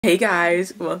Hey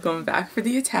guys, welcome back for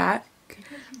the attack.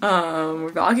 We're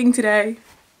vlogging today.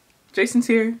 Jason's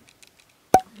here.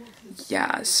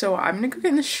 Yeah, so I'm gonna go get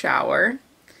in the shower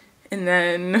and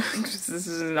then this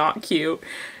is not cute.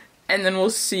 And then we'll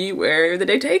see where the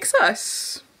day takes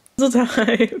us. Puzzle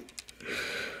time.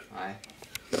 Hi.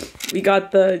 We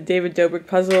got the David Dobrik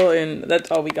puzzle and that's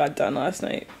all we got done last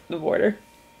night. The border.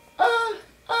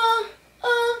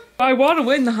 I want to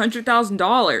win the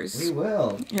 $100,000. We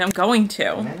will. And I'm going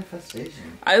to.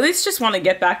 Manifestation. I at least just want to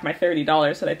get back my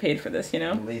 $30 that I paid for this, you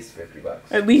know? At least 50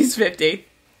 bucks. At least 50.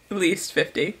 At least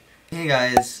 50. Hey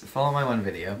guys, follow my one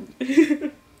video.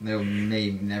 There may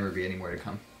never be any more to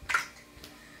come.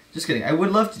 Just kidding. I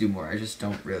would love to do more. I just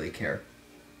don't really care.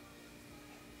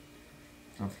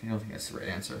 I don't think that's the right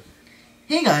answer.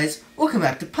 Hey guys, welcome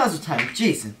back to Puzzle Time with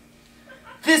Jason.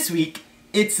 This week,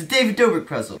 it's the David Dobrik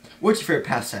puzzle. What's your favorite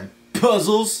pastime?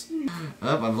 Puzzles?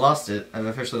 Oh, I've lost it. I've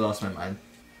officially lost my mind.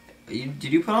 Did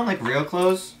you put on like real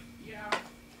clothes? Yeah.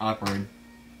 Awkward.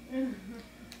 I mean,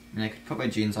 I could put my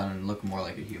jeans on and look more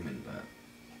like a human, but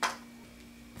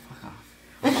fuck off.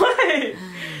 What?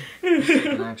 It's like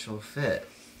an actual fit.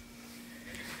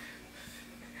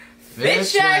 Fit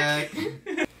check!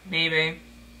 Maybe.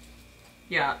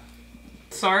 Yeah.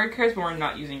 Sorry, Chris, but we're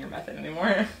not using your method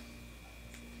anymore.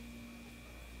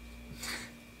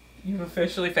 You've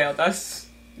officially failed us.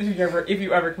 If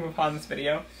you ever come upon this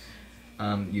video.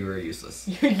 You were useless.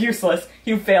 You're useless.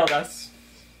 You failed us.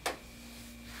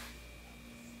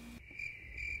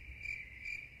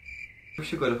 We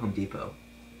should go to Home Depot.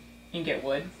 You can get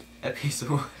wood. A piece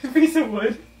of wood. A piece of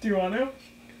wood? Do you want to?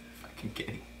 Fucking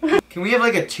kidding. Can we have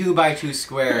like a 2x2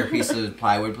 square piece of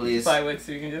plywood, please? Plywood,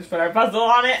 so we can just put our puzzle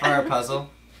on it. For our puzzle.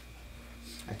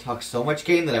 I talked so much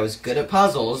game that I was good at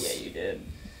puzzles. Yeah, you did.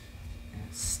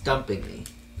 Stumping me.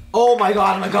 Oh my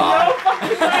god, oh my god! No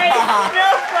fucking way!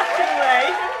 No fucking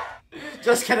way!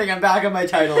 Just kidding, I'm back on my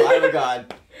title. Oh my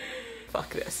god.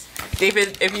 Fuck this.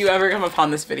 David, if you ever come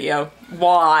upon this video,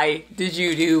 why did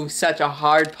you do such a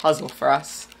hard puzzle for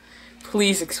us?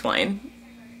 Please explain.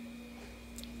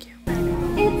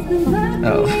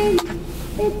 Oh.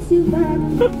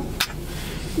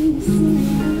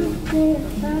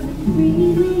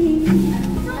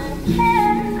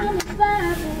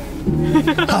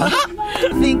 I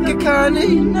think I kinda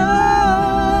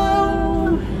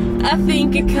know. I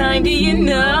think I kinda you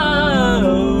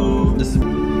know.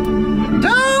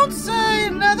 Don't say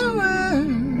another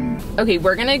word. Okay,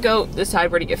 we're gonna go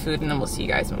decide where to get food and then we'll see you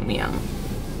guys when we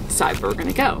decide where we're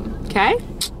gonna go. Okay?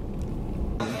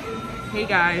 Hey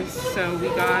guys, so we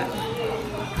got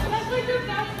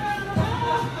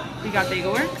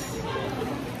Bagel Works.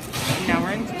 Now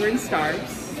we're in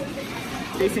Starbucks.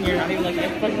 Jason, you're not even looking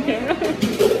at the fucking camera.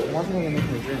 One thing I'm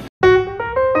making a drink.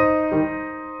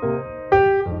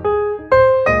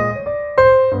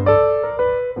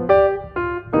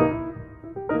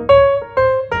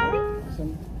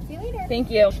 See you later.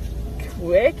 Thank you.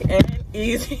 Quick and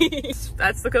easy.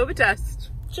 That's the COVID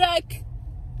test. Check.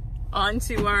 On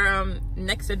to our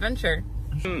next adventure.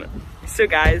 So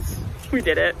guys, we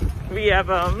did it. We have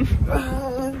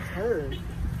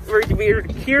we're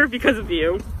here because of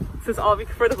you. This is all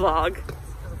for the vlog.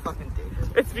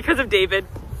 It's because of David.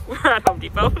 We're at Home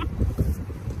Depot.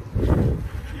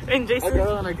 And Jason. We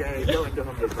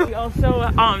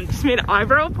also just made an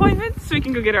eyebrow appointment so we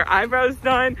can go get our eyebrows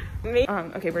done.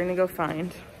 Okay, we're gonna go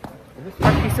find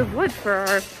our piece of wood for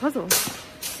our puzzle.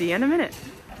 See you in a minute.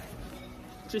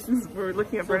 Jason's, we're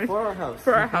looking at furniture for our house.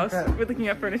 For our house. We're looking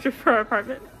at furniture for our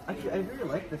apartment. Actually, I really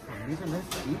like this one. These are nice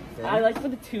to eat. I like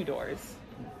with the 2 doors.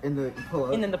 In the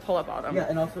pull-up. And then the pull-up bottom. Yeah,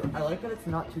 and also, I like that it's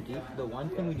not too deep. The one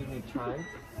thing we do need to try is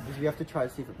we have to try to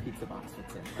see if a pizza box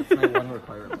fits in. That's my one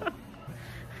requirement.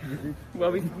 Well,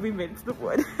 we made it to the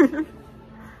wood. We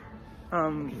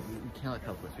can't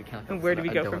help us. We can't help And where do we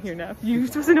go from here now? You're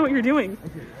supposed to know what you're doing.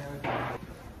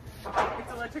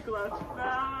 It's electric love.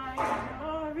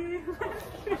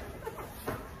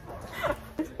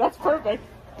 That's perfect.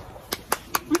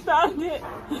 We found it.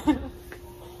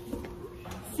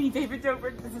 See, David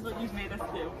Dobrik, this is what you've made us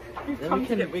do. We've come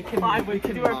to get plywood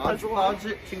to do our puzzle.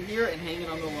 It to here and hang it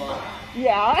on the wall.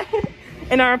 Yeah.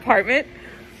 In our apartment.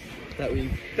 That we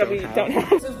don't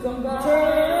have.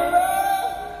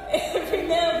 Every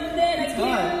now and then I get a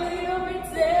little bit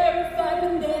terrified,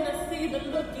 and then I see the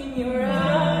look in your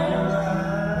eyes.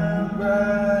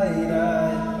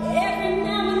 Every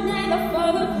now and then I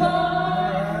fall apart.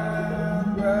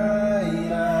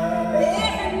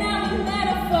 Every now and then I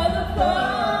fall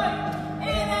apart,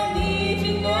 and I need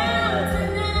you now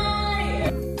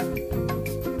tonight.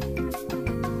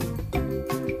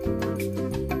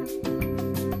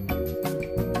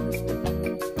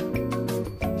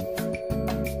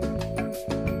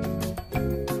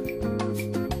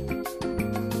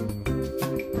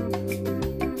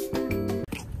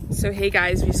 So hey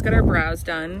guys, we just got our brows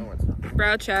done.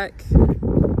 Brow check.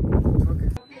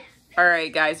 All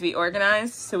right guys, we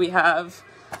organized. So we have,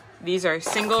 these are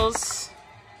singles,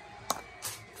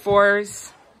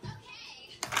 fours,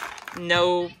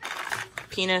 no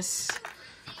penis.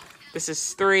 This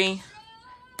is 3,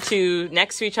 2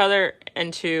 next to each other,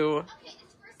 and 2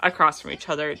 across from each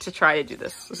other to try to do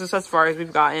this. This is as far as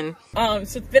we've gotten. So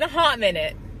it's been a hot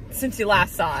minute since you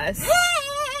last saw us.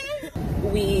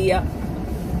 We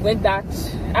went back,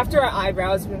 after our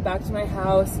eyebrows, went back to my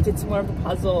house, did some more of the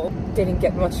puzzle. Didn't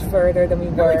get much further than we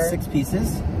were. Like 6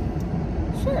 pieces?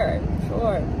 Sure.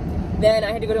 Then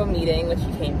I had to go to a meeting, which he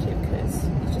came to because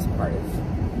it's just part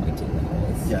of my team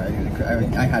always.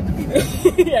 Yeah, I had to be there.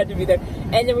 You had to be there.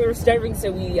 And then we were starving,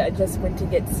 so we just went to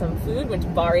get some food, went to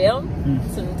Barrio,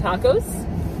 some tacos.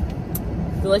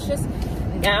 Delicious.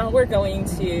 Now we're going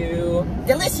to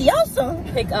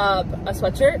Delicioso! pick up a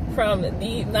sweatshirt from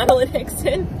the Madeline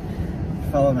Hickson.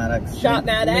 Follow Maddox. Shop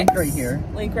Maddox. Link right here.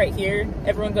 Link right here.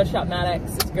 Everyone go shop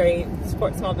Maddox. It's great.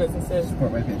 Support small businesses.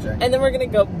 Support my paycheck. And then we're going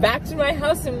to go back to my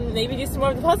house and maybe do some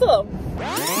more of the puzzle.